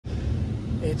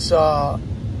It's gonna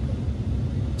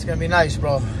be nice,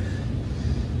 bro.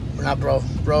 We're not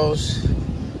bros,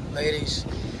 ladies.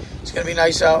 It's gonna be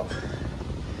nice out.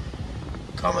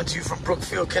 Coming to you from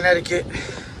Brookfield, Connecticut,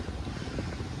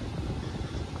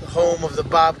 the home of the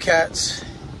Bobcats.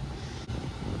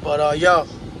 But yo,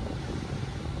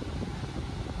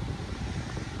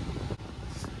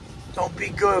 don't be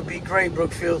good, be great,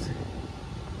 Brookfield.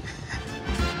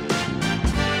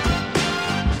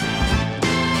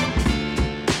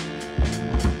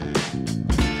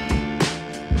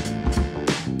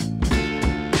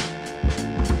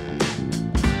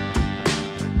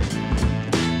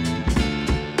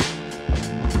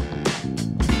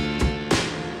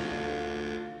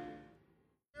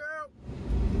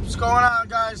 What's going on,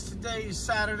 guys? Today is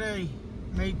Saturday,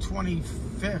 May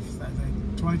 25th, I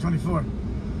think, 2024.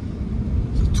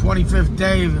 It's the 25th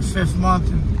day of the 5th month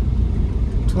and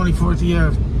 24th year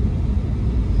of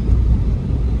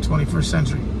 21st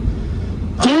century.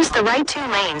 Use the right 2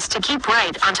 lanes to keep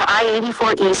right onto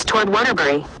I-84 East toward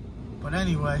Waterbury. But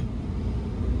anyway,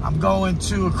 I'm going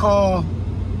to a call,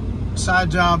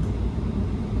 side job,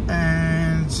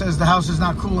 and it says the house is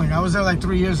not cooling. I was there like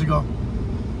 3 years ago.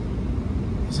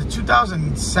 It's a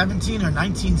 2017 or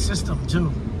 19 system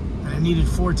too, and it needed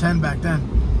 410 back then.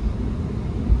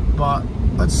 But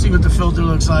let's see what the filter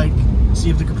looks like, see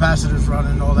if the capacitor's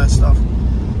running, all that stuff,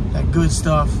 that good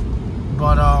stuff.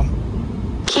 But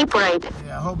keep right.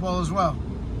 Yeah, I hope all is well.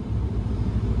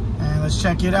 And let's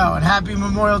check it out. And happy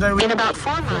Memorial Day weekend. In about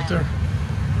 4 miles. Filter.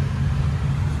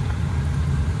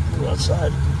 Go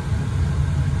outside.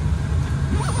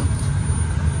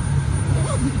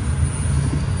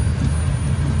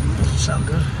 Sound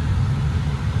good.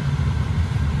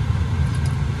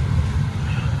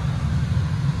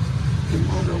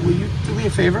 Will you do me a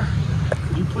favor?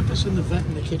 Could you put this in the vent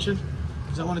in the kitchen?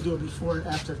 Because I want to do it before and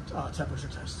after temperature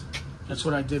test. That's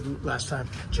what I did last time.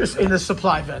 Just in the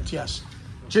supply vent, yes.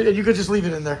 You could just leave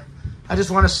it in there. I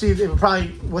just want to see probably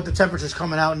what the temperature's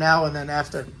coming out now and then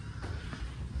after.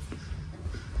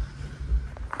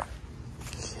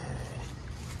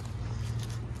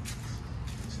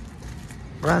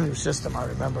 Brand new system, I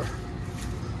remember.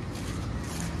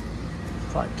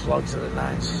 Probably plugs are the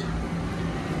nines.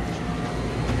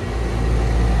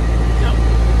 Yep.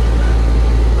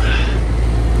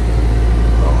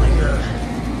 Oh my god.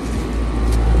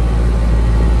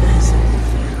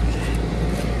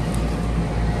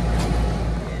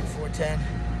 And 410.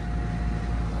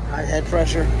 High head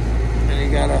pressure. And you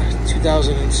got a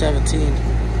 2017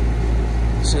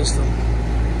 system.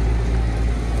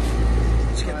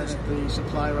 The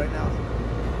supply right now,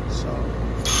 so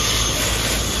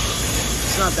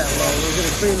it's not that low. We're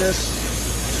gonna clean this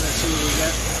and let's see what we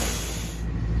get.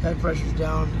 Head pressure's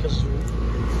down because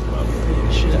we're beating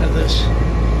the shit out of this.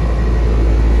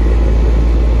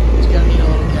 It's gonna need a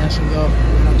little gas and go.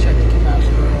 We're gonna check the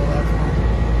capacitor and all that for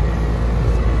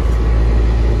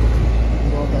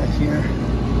it. Go back here.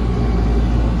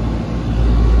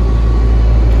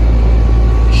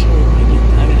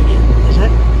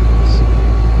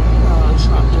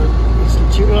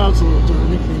 Well, it's a little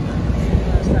dirty.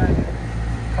 Last time,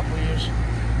 a couple of years.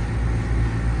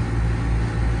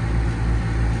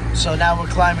 So now we're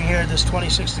climbing here. This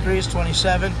 26 degrees,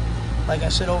 27. Like I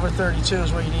said, over 32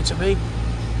 is where you need to be.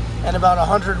 And about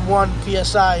 101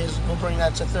 PSI will bring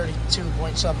that to 32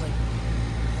 point something.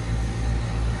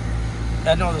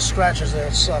 I know the scratches there,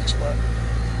 it sucks, but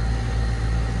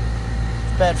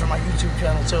it's bad for my YouTube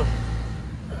channel too.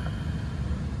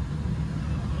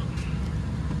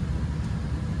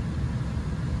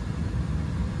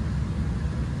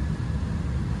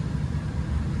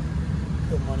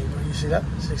 Good money, bro. You see that?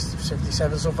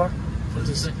 57 so far?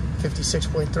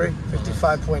 56.3,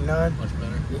 55.9. Much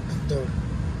better. Dude,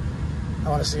 I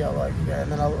want to see how like you got,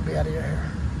 and then I'll be out of your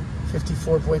hair.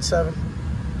 54.7.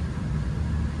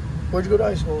 Where'd you go to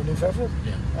high school? New Fairfield?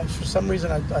 Yeah. For some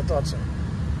reason, I thought so.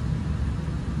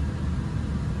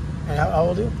 And how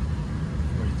old are you?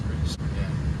 43. Yeah.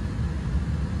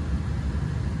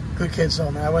 Good kids, though,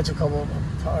 man. I went to a couple of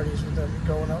parties with them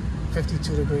growing up.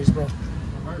 52 degrees, bro.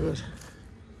 Good.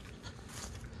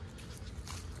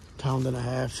 Pound and a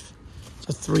half.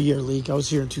 It's a 3-year leak. I was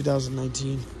here in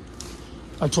 2019.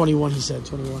 21, he said,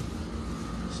 21.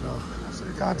 So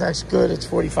the contact's good. It's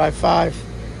 45.5,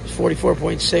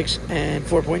 44.6, and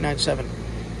 4.97.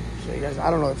 So you guys,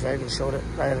 I don't know if I even showed it.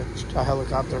 I had a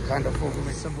helicopter kind of over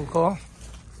me. Simple call.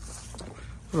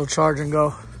 Little charge and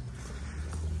go.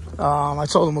 I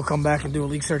told him we'll come back and do a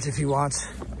leak search if he wants.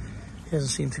 He doesn't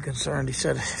seem too concerned. He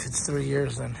said if it's 3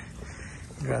 years, then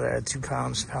he'd rather add 2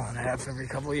 pounds, pound and a half every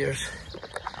couple of years.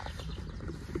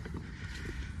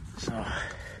 So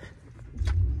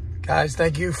Guys,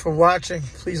 thank you for watching.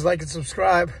 Please like and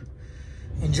subscribe.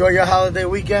 Enjoy your holiday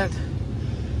weekend.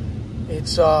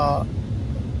 It's gonna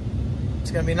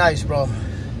be nice, bro.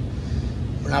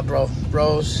 Not bro,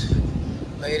 bros,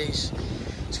 ladies.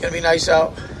 It's gonna be nice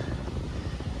out.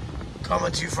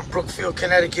 Coming to you from Brookfield,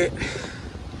 Connecticut,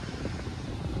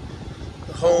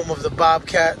 the home of the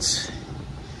Bobcats,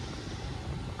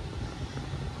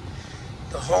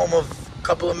 the home of a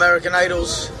couple American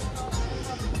Idols.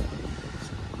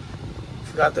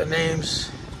 Forgot their names.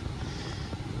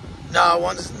 Nah,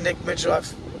 one's Nick Mitchell.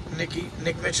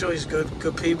 Nick Mitchell. He's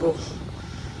good people.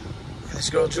 And this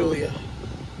girl Julia.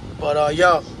 But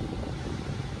yo,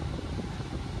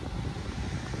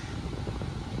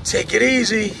 take it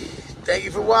easy. Thank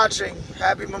you for watching.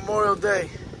 Happy Memorial Day.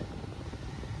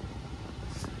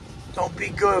 Don't be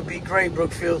good, be great,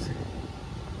 Brookfield.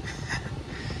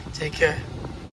 Take care.